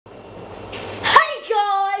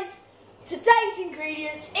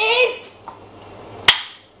ingredients is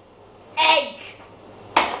egg.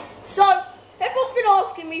 So everyone's been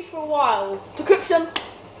asking me for a while to cook some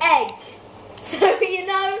egg. So you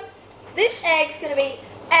know, this egg's gonna be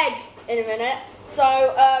egg in a minute.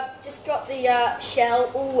 So just got the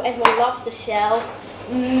shell. Oh, everyone loves the shell.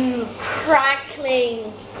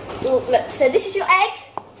 Crackling. Ooh, look, so this is your egg.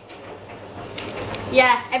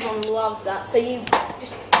 Yeah, everyone loves that. So you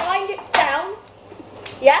just grind it down.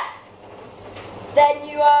 Yeah. Then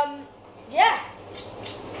you yeah,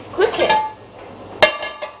 just cook it.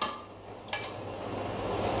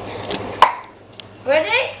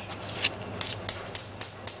 Ready?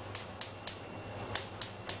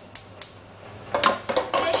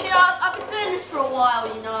 I've been doing this for a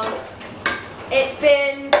while, you know. It's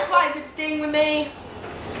been quite a good thing with me.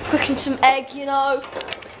 Cooking some egg, you know.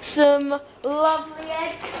 Some lovely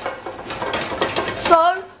egg.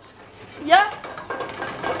 So, yeah.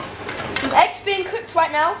 Some eggs being cooked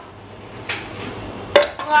right now.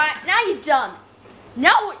 Right, now you're done.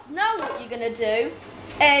 Now what you're going to do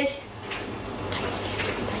is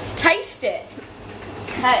taste it.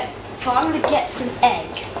 Okay, so I'm going to get some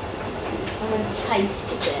egg. I'm going to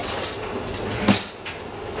taste a bit.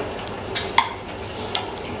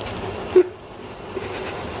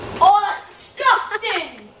 Oh, that's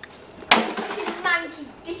disgusting! You manky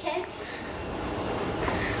dickheads.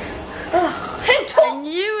 Ugh, who taught? And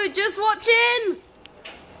you were just watching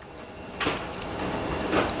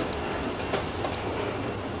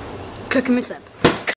Cooking with Seb.